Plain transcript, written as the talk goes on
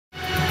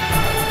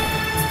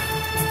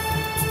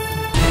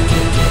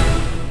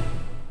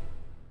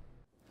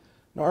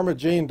Norma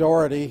Jean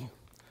Doherty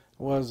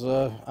was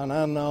an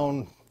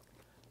unknown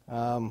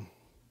young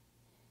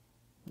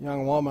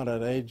woman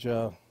at age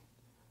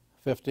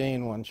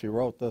 15 when she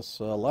wrote this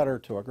letter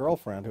to a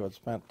girlfriend who had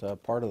spent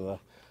part of the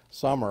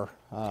summer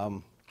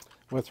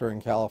with her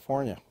in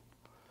California.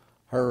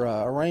 Her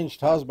arranged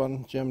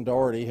husband, Jim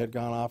Doherty, had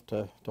gone off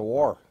to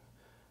war.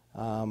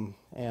 And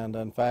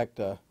in fact,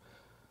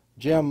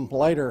 Jim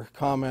later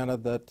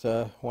commented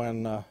that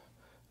when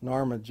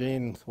Norma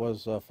Jean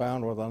was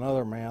found with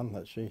another man,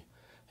 that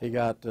he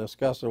got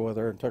disgusted with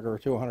her and took her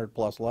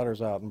 200+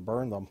 letters out and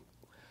burned them.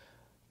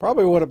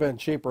 Probably would have been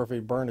cheaper if he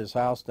burned his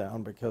house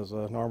down, because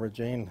Norma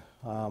Jean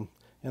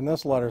in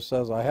this letter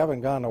says, "I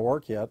haven't gone to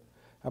work yet.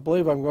 I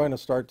believe I'm going to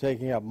start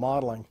taking up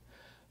modeling,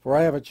 for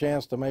I have a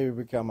chance to maybe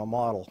become a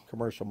model,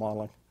 commercial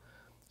modeling."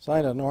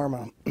 Signed to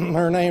Norma.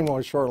 Her name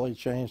was shortly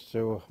changed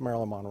to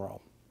Marilyn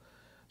Monroe.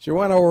 She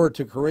went over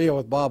to Korea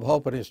with Bob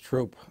Hope and his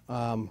troop,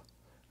 the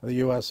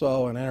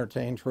USO, and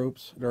entertained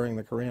troops during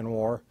the Korean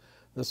War.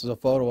 This is a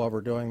photo of her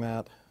doing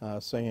that,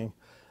 singing.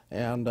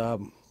 And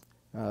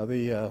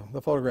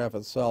the photograph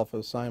itself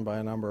is signed by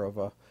a number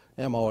of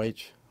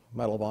MOH,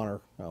 Medal of Honor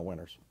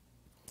winners.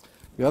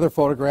 The other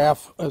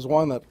photograph is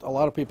one that a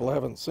lot of people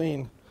haven't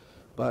seen,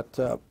 but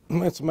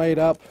it's made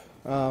up.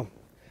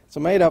 It's a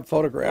made-up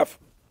photograph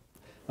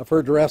of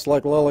her dressed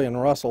like Lillian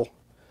Russell,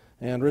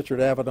 and Richard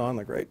Avedon,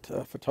 the great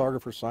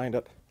photographer, signed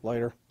it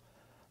later.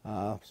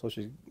 So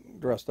she's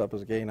dressed up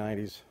as a gay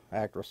 90s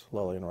actress,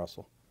 Lillian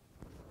Russell.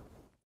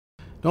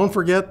 Don't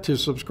forget to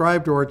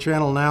subscribe to our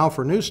channel now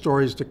for new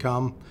stories to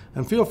come,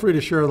 and feel free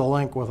to share the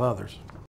link with others.